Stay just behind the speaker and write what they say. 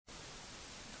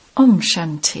Om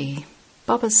Shanti,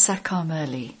 Baba's Sakar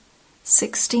Murli,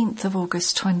 16th of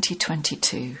August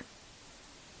 2022.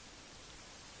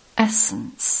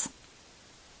 Essence.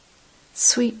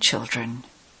 Sweet children,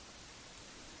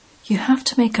 you have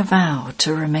to make a vow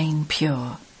to remain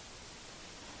pure.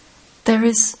 There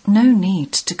is no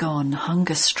need to go on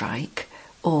hunger strike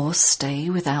or stay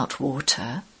without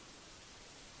water.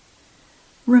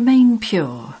 Remain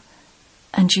pure,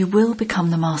 and you will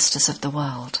become the masters of the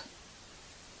world.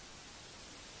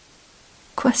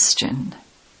 Question.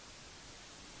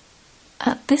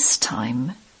 At this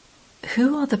time,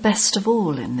 who are the best of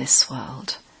all in this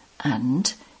world,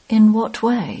 and in what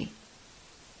way?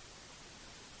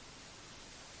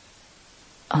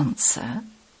 Answer.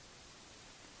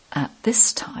 At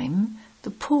this time, the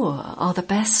poor are the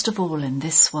best of all in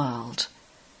this world,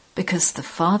 because the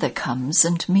Father comes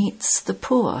and meets the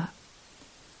poor.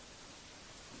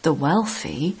 The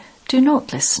wealthy do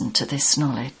not listen to this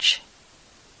knowledge.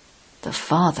 The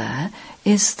Father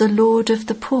is the Lord of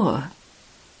the poor.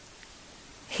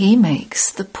 He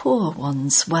makes the poor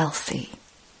ones wealthy.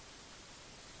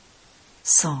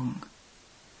 Song.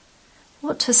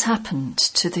 What has happened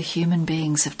to the human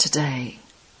beings of today?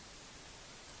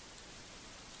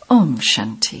 Om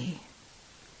Shanti.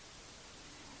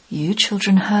 You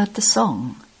children heard the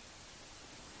song.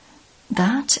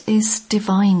 That is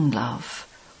divine love,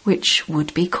 which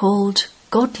would be called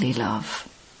godly love.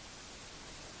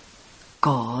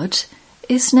 God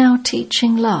is now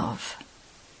teaching love.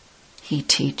 He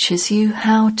teaches you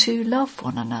how to love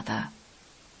one another.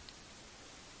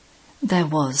 There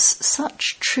was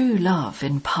such true love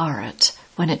in Bharat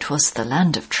when it was the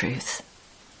land of truth.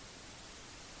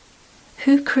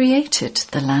 Who created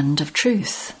the land of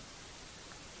truth?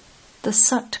 The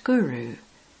Sat Guru,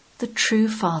 the true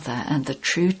Father and the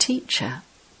true Teacher.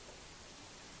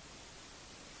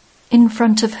 In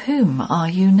front of whom are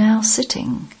you now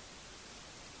sitting?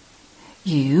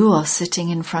 You are sitting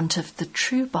in front of the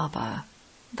true Baba,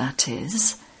 that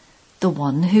is, the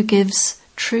one who gives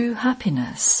true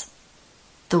happiness,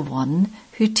 the one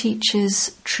who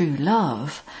teaches true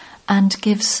love and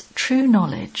gives true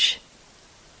knowledge.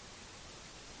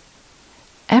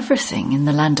 Everything in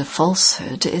the land of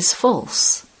falsehood is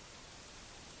false.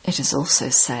 It is also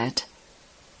said,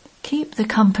 keep the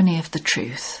company of the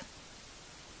truth.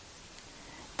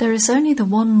 There is only the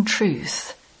one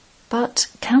truth, but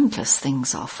countless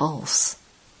things are false.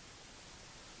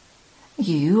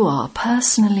 You are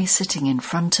personally sitting in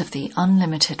front of the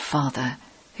unlimited Father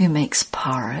who makes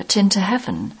Bharat into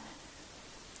heaven,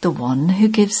 the one who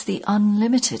gives the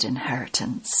unlimited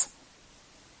inheritance.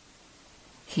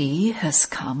 He has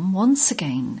come once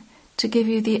again to give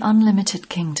you the unlimited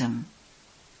kingdom.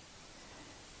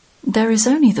 There is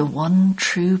only the one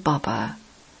true Baba,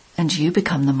 and you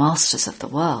become the masters of the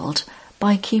world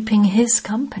by keeping his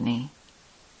company.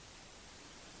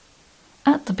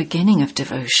 At the beginning of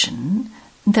devotion,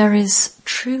 there is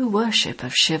true worship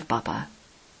of Shiv Baba,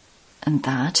 and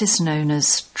that is known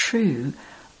as true,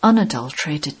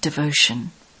 unadulterated devotion.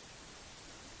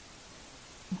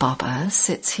 Baba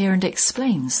sits here and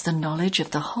explains the knowledge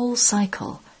of the whole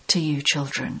cycle to you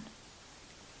children.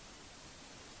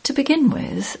 To begin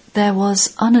with, there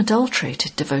was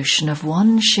unadulterated devotion of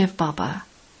one Shiv Baba,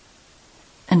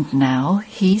 and now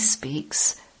he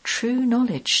speaks true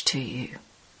knowledge to you.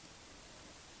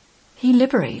 He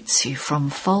liberates you from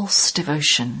false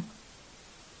devotion.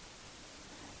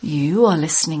 You are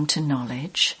listening to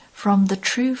knowledge from the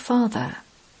true Father.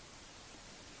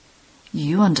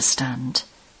 You understand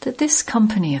that this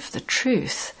company of the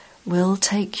truth will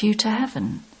take you to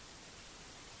heaven.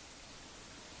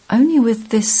 Only with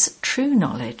this true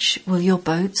knowledge will your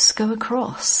boats go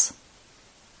across.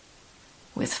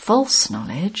 With false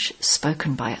knowledge,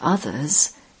 spoken by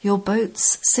others, your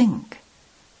boats sink.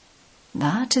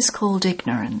 That is called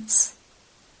ignorance.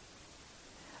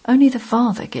 Only the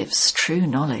Father gives true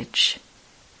knowledge.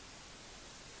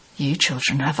 You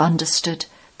children have understood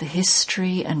the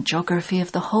history and geography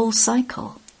of the whole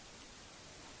cycle.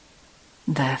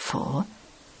 Therefore,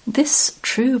 this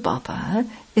true Baba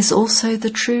is also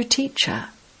the true teacher.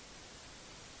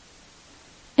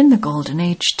 In the Golden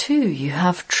Age too you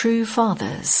have true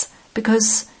fathers,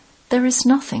 because there is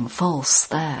nothing false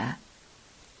there.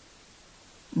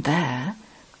 There,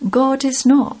 God is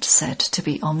not said to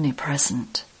be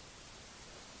omnipresent.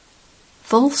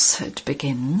 Falsehood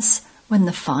begins when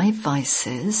the 5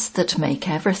 vices that make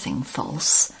everything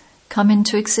false come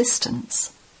into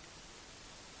existence.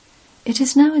 It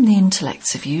is now in the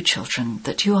intellects of you children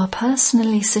that you are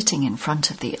personally sitting in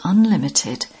front of the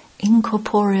unlimited,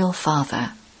 incorporeal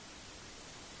Father.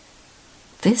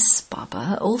 This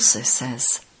Baba also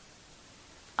says,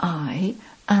 I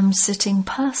am sitting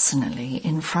personally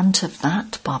in front of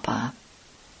that Baba.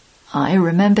 I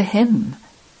remember him.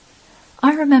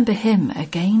 I remember him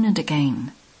again and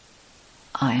again.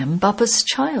 I am Baba's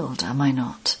child, am I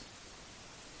not?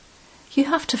 You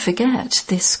have to forget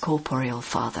this corporeal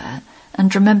father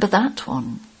and remember that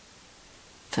one.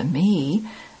 For me,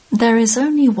 there is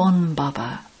only one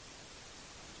Baba.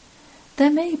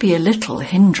 There may be a little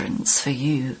hindrance for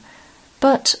you,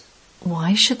 but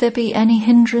why should there be any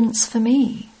hindrance for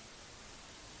me?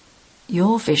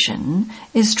 Your vision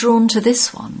is drawn to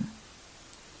this one.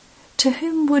 To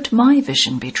whom would my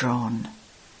vision be drawn?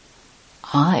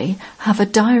 I have a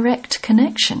direct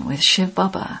connection with Shiv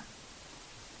Baba.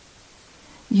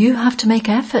 You have to make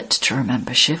effort to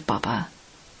remember Shiv Baba.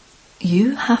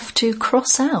 You have to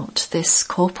cross out this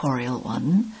corporeal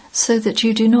one so that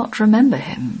you do not remember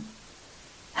him.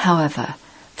 However,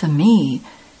 for me,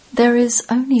 there is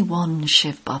only one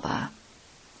Shiv Baba.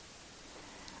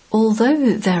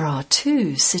 Although there are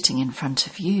two sitting in front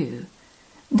of you,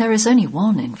 there is only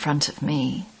one in front of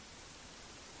me.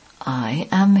 I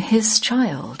am his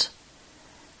child.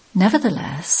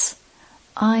 Nevertheless,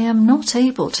 I am not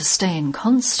able to stay in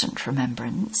constant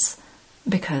remembrance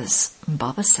because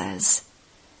Baba says,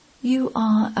 you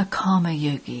are a karma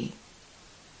yogi.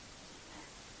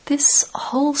 This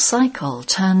whole cycle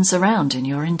turns around in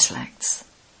your intellects.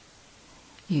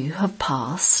 You have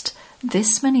passed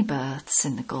this many births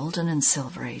in the golden and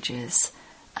silver ages,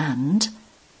 and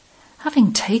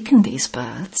having taken these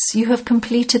births, you have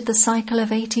completed the cycle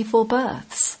of 84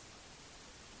 births.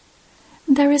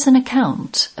 There is an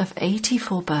account of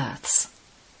 84 births.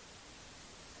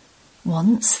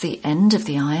 Once the end of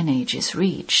the Iron Age is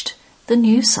reached, the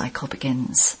new cycle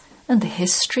begins, and the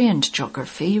history and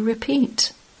geography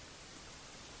repeat.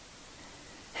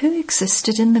 Who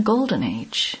existed in the Golden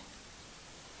Age?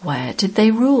 Where did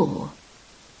they rule?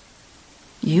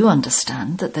 You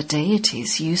understand that the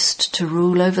deities used to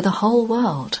rule over the whole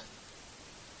world.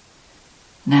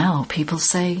 Now people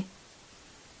say,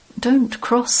 don't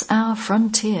cross our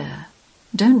frontier,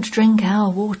 don't drink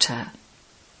our water.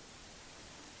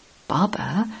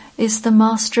 Baba is the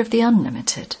master of the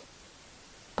unlimited.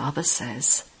 Baba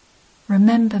says,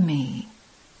 remember me.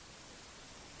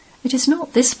 It is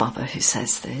not this Baba who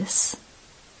says this.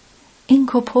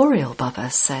 Incorporeal Baba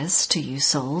says to you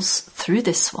souls through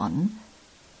this one,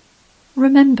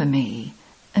 remember me,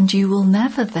 and you will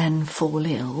never then fall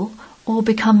ill or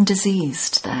become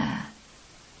diseased there.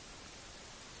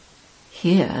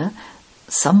 Here,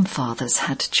 some fathers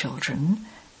had children.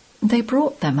 They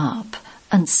brought them up,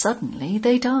 and suddenly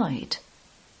they died.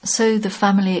 So the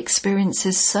family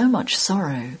experiences so much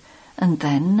sorrow, and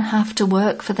then have to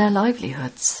work for their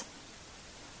livelihoods.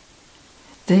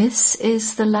 This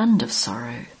is the land of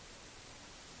sorrow.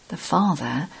 The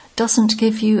Father doesn't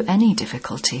give you any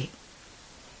difficulty.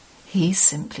 He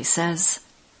simply says,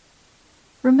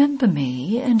 remember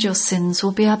me and your sins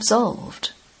will be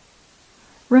absolved.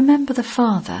 Remember the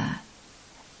Father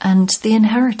and the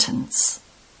inheritance.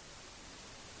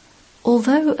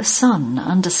 Although a son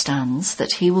understands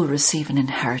that he will receive an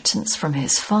inheritance from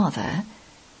his father,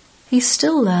 he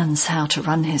still learns how to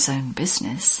run his own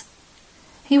business.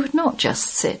 He would not just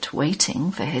sit waiting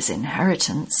for his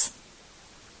inheritance.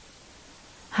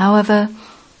 However,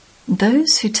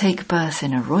 those who take birth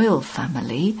in a royal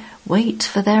family wait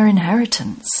for their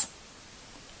inheritance.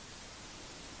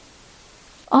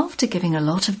 After giving a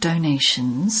lot of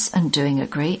donations and doing a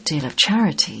great deal of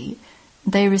charity,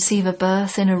 they receive a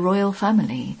birth in a royal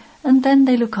family, and then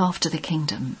they look after the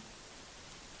kingdom.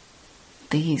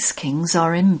 These kings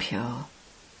are impure.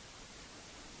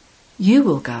 You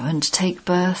will go and take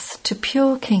birth to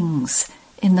pure kings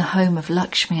in the home of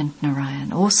Lakshmi and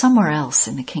Narayan, or somewhere else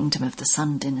in the kingdom of the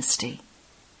Sun dynasty.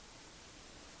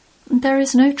 There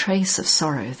is no trace of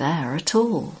sorrow there at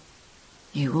all.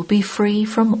 You will be free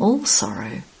from all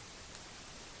sorrow.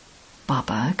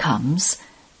 Baba comes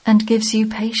and gives you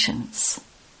patience.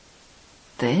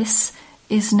 This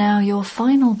is now your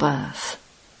final birth.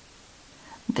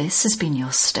 This has been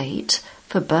your state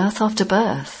for birth after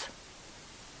birth.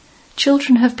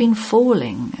 Children have been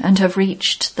falling and have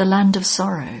reached the land of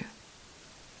sorrow.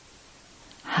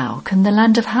 How can the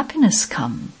land of happiness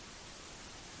come?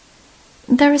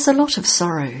 There is a lot of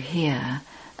sorrow here,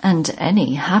 and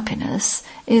any happiness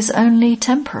is only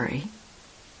temporary.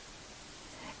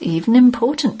 Even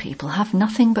important people have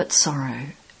nothing but sorrow.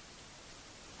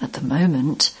 At the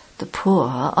moment, the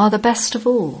poor are the best of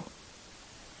all.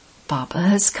 Baba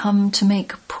has come to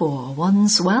make poor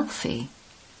ones wealthy.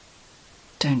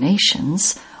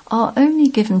 Donations are only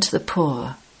given to the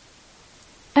poor.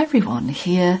 Everyone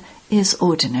here is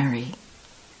ordinary.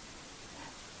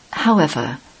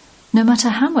 However, no matter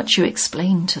how much you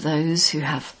explain to those who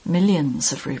have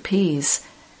millions of rupees,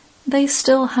 they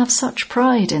still have such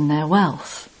pride in their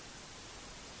wealth.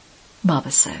 Baba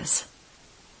says,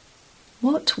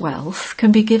 "What wealth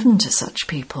can be given to such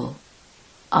people?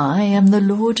 I am the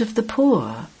Lord of the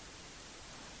poor."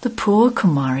 The poor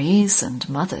Kumaris and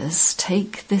mothers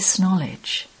take this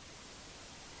knowledge.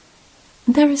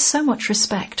 There is so much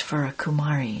respect for a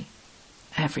Kumari.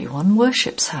 Everyone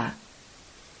worships her.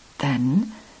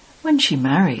 Then, when she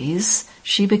marries,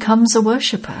 she becomes a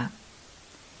worshipper.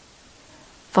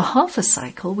 For half a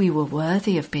cycle we were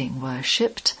worthy of being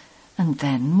worshipped, and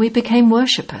then we became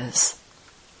worshippers.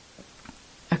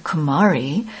 A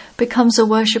Kumari becomes a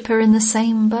worshipper in the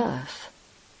same birth.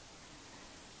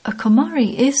 A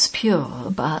Kumari is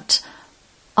pure, but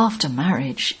after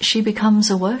marriage she becomes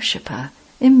a worshipper,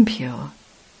 impure.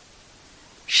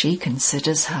 She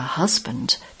considers her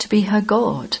husband to be her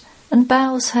god and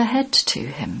bows her head to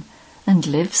him and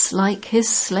lives like his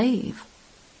slave.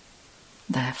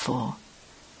 Therefore,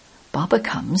 Baba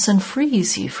comes and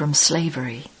frees you from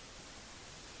slavery.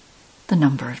 The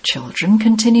number of children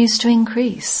continues to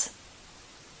increase.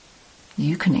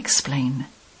 You can explain,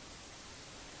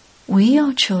 "We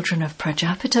are children of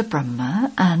Prajapita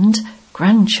Brahma and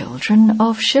grandchildren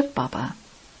of Shiv Baba.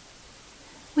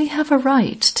 We have a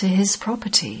right to his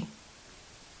property.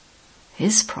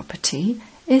 His property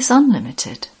is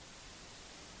unlimited.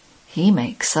 He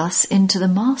makes us into the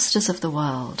masters of the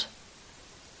world.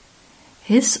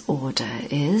 His order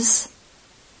is,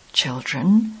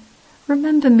 'Children,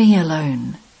 remember me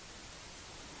alone.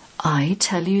 I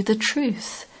tell you the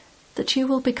truth, that you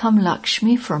will become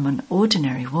Lakshmi from an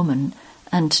ordinary woman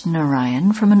and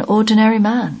Narayan from an ordinary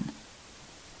man.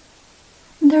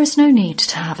 There is no need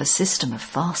to have a system of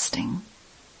fasting.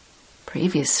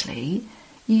 Previously,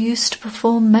 you used to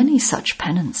perform many such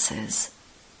penances.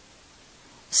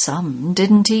 Some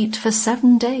didn't eat for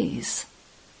 7 days.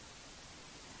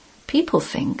 People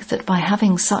think that by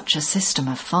having such a system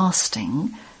of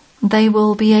fasting, they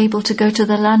will be able to go to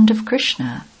the land of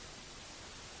Krishna.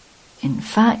 In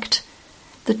fact,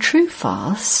 the true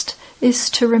fast is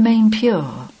to remain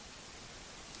pure.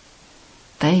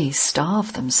 They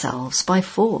starve themselves by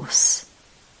force.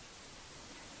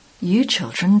 You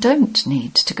children don't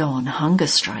need to go on hunger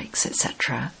strikes,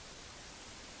 etc.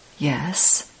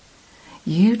 Yes,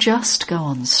 you just go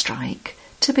on strike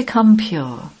to become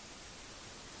pure.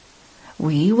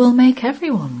 We will make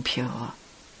everyone pure.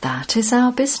 That is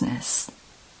our business.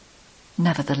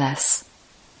 Nevertheless,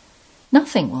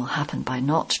 nothing will happen by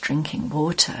not drinking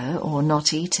water or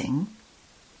not eating.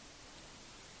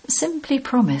 Simply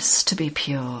promise to be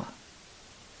pure.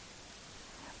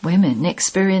 Women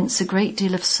experience a great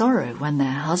deal of sorrow when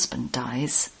their husband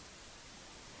dies.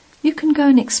 You can go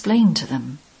and explain to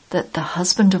them that the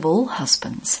husband of all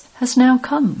husbands has now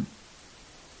come.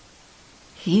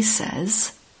 He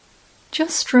says,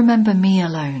 "Just remember me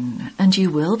alone, and you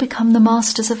will become the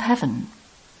masters of heaven."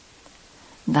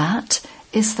 That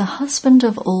is the husband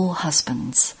of all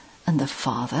husbands and the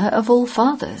father of all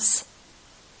fathers.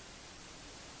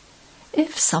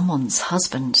 If someone's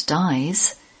husband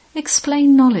dies,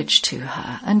 explain knowledge to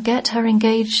her and get her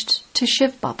engaged to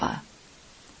Shiv Baba.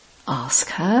 Ask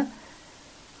her,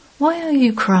 "Why are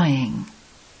you crying?"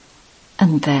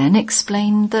 And then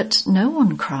explain that no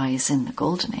one cries in the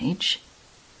Golden Age.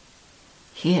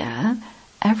 Here,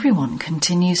 everyone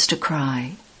continues to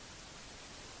cry.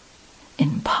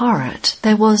 In Bharat,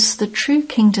 there was the true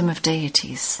kingdom of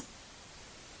deities.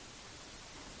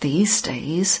 These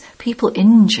days, people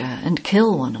injure and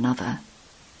kill one another.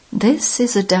 This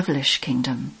is a devilish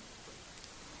kingdom.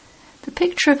 The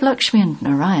picture of Lakshmi and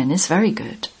Narayan is very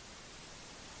good.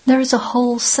 There is a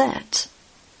whole set,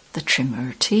 the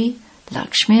Trimurti,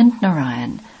 Lakshmi and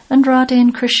Narayan, and Radha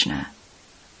and Krishna.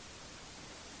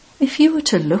 If you were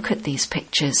to look at these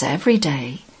pictures every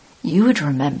day, you would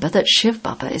remember that Shiv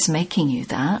Baba is making you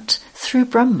that through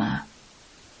Brahma.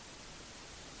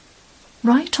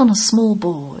 Write on a small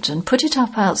board and put it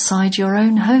up outside your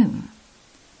own home.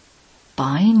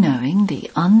 By knowing the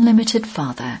unlimited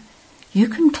Father, you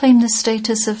can claim the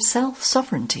status of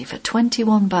self-sovereignty for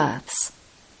 21 births.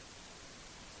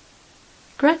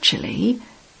 Gradually,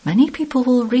 many people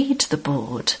will read the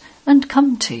board and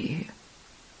come to you.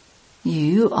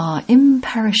 You are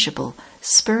imperishable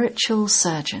spiritual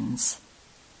surgeons.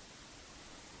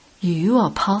 You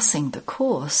are passing the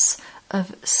course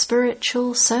of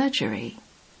spiritual surgery.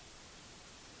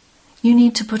 You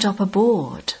need to put up a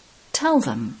board. Tell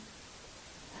them.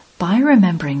 By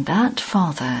remembering that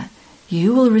Father,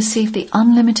 you will receive the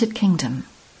unlimited kingdom.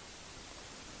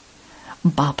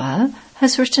 Baba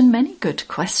has written many good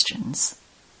questions.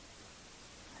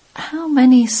 How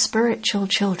many spiritual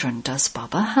children does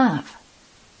Baba have?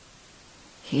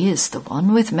 He is the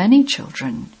one with many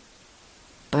children.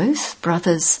 Both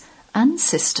brothers and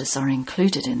sisters are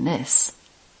included in this.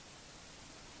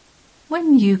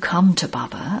 When you come to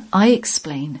Baba, I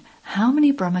explain how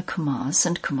many Brahma Kumaris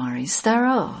and Kumaris there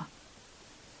are.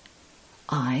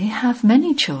 I have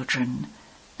many children,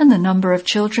 and the number of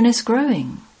children is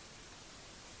growing.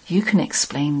 You can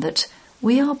explain that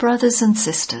we are brothers and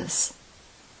sisters.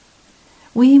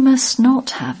 We must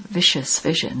not have vicious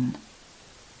vision.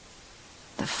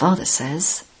 The Father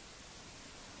says,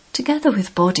 together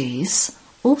with bodies,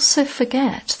 also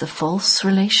forget the false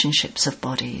relationships of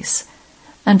bodies,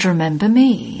 and remember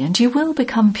me, and you will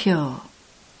become pure.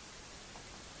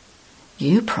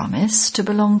 You promise to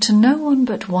belong to no one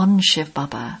but one Shiv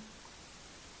Baba.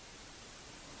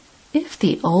 If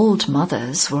the old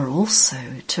mothers were also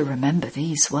to remember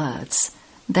these words,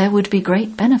 there would be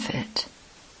great benefit.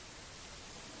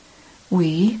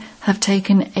 We have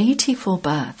taken 84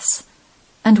 births,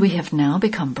 and we have now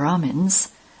become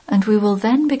Brahmins, and we will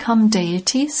then become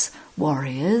deities,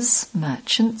 warriors,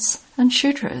 merchants, and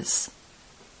Shudras.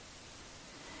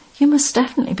 You must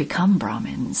definitely become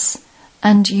Brahmins,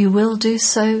 and you will do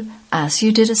so as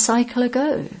you did a cycle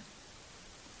ago.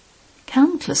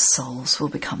 Countless souls will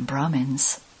become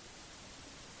Brahmins.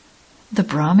 The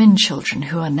Brahmin children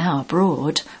who are now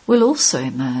abroad will also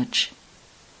emerge.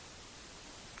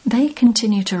 They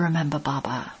continue to remember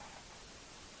Baba.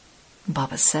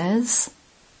 Baba says,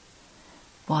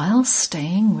 while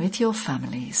staying with your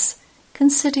families,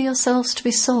 consider yourselves to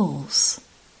be souls.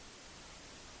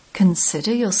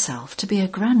 Consider yourself to be a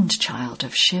grandchild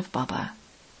of Shiv Baba.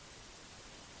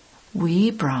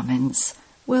 We Brahmins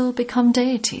will become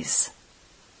deities.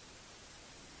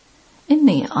 In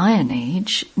the Iron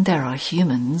Age, there are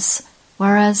humans,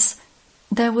 whereas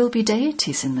there will be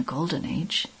deities in the Golden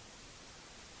Age.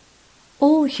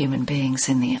 All human beings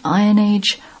in the Iron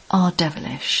Age are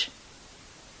devilish.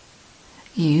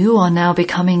 You are now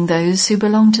becoming those who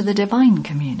belong to the divine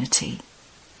community.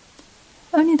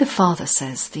 Only the Father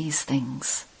says these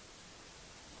things.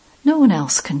 No one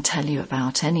else can tell you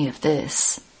about any of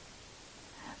this.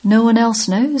 No one else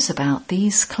knows about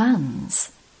these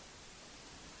clans.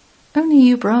 Only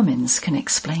you Brahmins can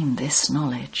explain this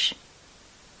knowledge.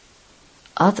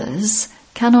 Others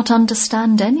cannot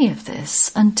understand any of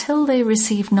this until they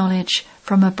receive knowledge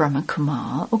from a Brahma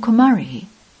Kumar or Kumari.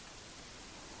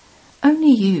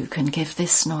 Only you can give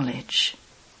this knowledge.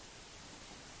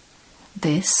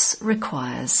 This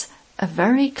requires a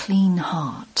very clean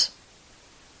heart.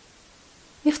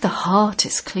 If the heart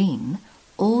is clean,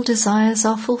 all desires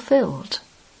are fulfilled.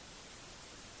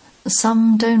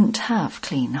 Some don't have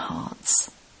clean hearts.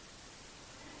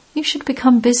 You should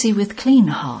become busy with clean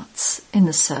hearts in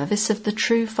the service of the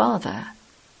true Father.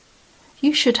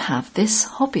 You should have this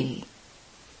hobby.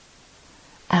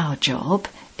 Our job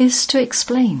is to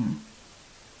explain.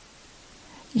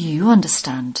 You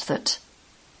understand that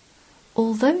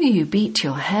although you beat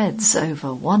your heads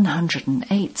over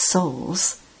 108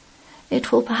 souls,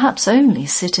 it will perhaps only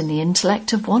sit in the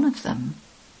intellect of one of them.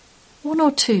 One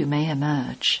or two may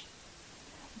emerge.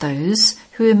 Those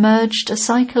who emerged a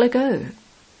cycle ago.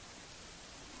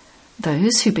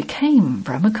 Those who became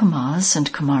Brahma Kumaris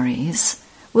and Kumaris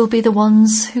will be the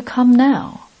ones who come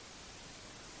now.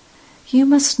 You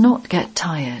must not get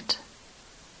tired.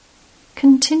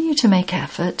 Continue to make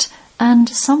effort, and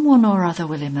someone or other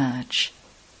will emerge.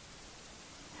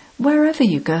 Wherever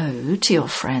you go, to your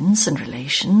friends and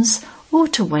relations, or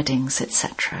to weddings,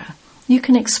 etc., you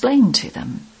can explain to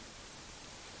them.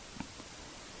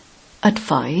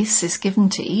 Advice is given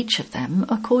to each of them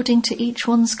according to each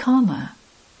one's karma.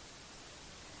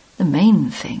 The main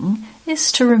thing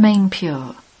is to remain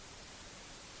pure.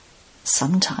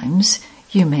 Sometimes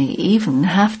you may even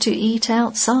have to eat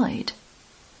outside.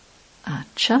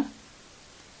 Acha?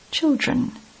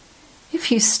 Children,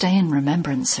 if you stay in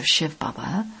remembrance of Shiv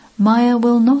Baba, Maya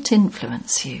will not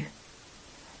influence you.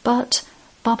 But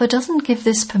Baba doesn't give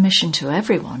this permission to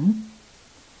everyone.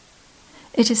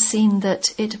 It is seen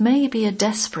that it may be a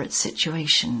desperate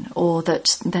situation, or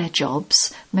that their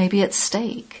jobs may be at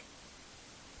stake.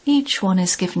 Each one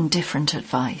is given different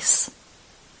advice.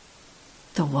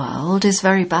 The world is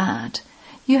very bad.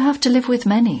 You have to live with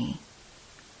many.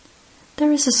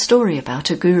 There is a story about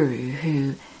a guru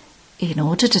who, in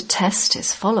order to test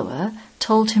his follower,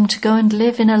 told him to go and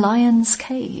live in a lion's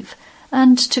cave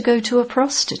and to go to a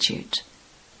prostitute.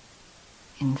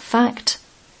 In fact,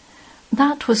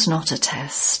 that was not a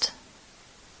test.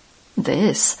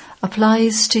 This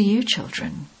applies to you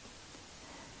children.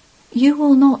 You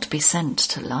will not be sent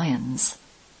to lions.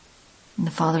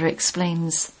 The Father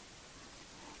explains,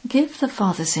 Give the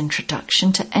Father's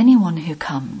introduction to anyone who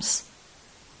comes.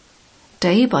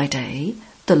 Day by day,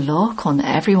 the lock on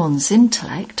everyone's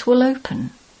intellect will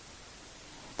open.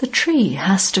 The tree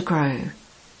has to grow.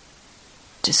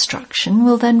 Destruction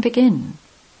will then begin.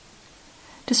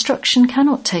 Destruction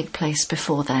cannot take place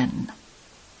before then.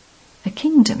 A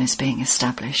kingdom is being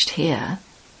established here.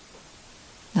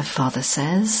 The Father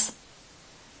says,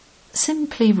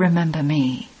 simply remember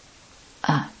me.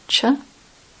 Acha.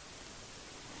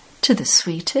 To the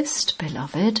sweetest,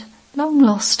 beloved, long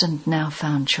lost and now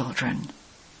found children.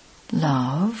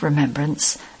 Love,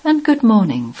 remembrance, and good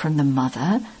morning from the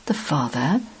Mother, the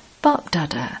Father, Bap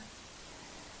Dada.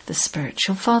 The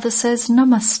spiritual Father says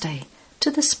Namaste to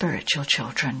the spiritual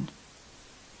children.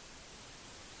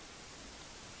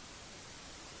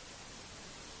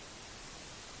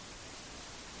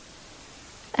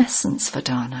 Essence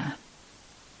Vedana.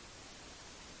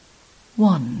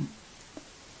 1.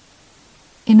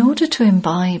 In order to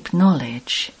imbibe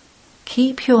knowledge,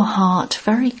 keep your heart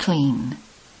very clean.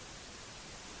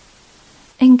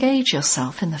 Engage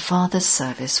yourself in the Father's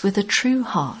service with a true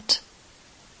heart.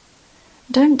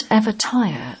 Don't ever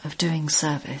tire of doing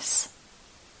service.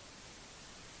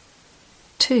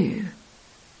 2.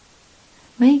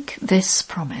 Make this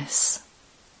promise.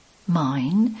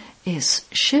 Mine is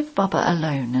Shiv Baba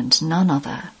alone and none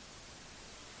other.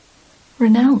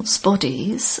 Renounce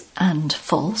bodies and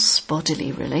false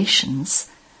bodily relations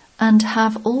and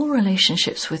have all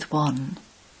relationships with one.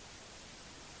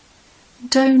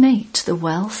 Donate the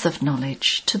wealth of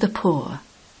knowledge to the poor.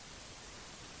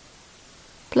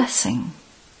 Blessing.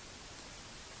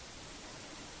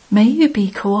 May you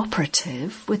be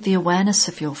cooperative with the awareness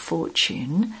of your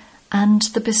fortune and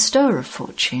the bestower of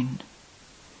fortune,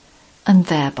 and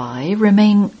thereby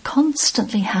remain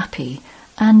constantly happy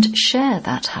and share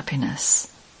that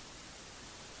happiness.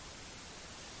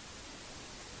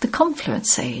 The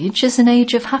confluence age is an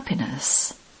age of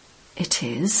happiness. It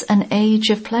is an age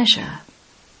of pleasure.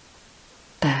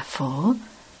 Therefore,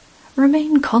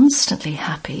 remain constantly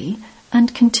happy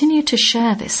and continue to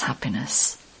share this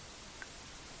happiness.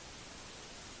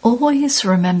 Always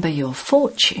remember your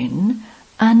fortune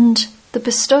and the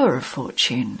bestower of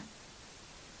fortune.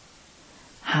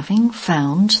 Having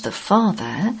found the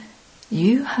Father,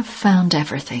 you have found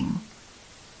everything.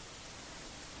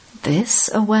 This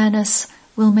awareness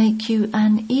will make you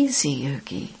an easy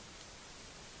yogi.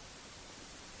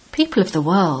 People of the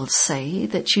world say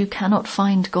that you cannot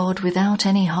find God without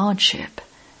any hardship,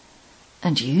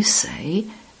 and you say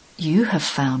you have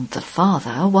found the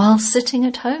Father while sitting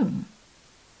at home.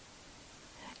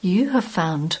 You have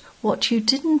found what you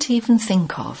didn't even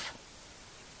think of.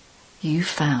 You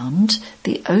found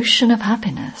the ocean of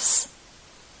happiness.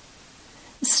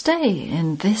 Stay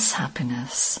in this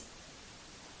happiness.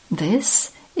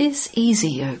 This is easy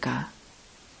yoga.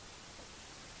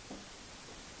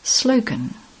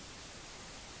 Slogan.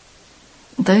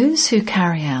 Those who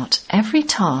carry out every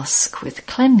task with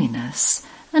cleanliness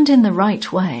and in the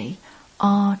right way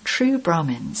are true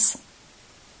Brahmins.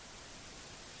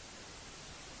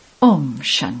 Om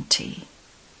Shanti.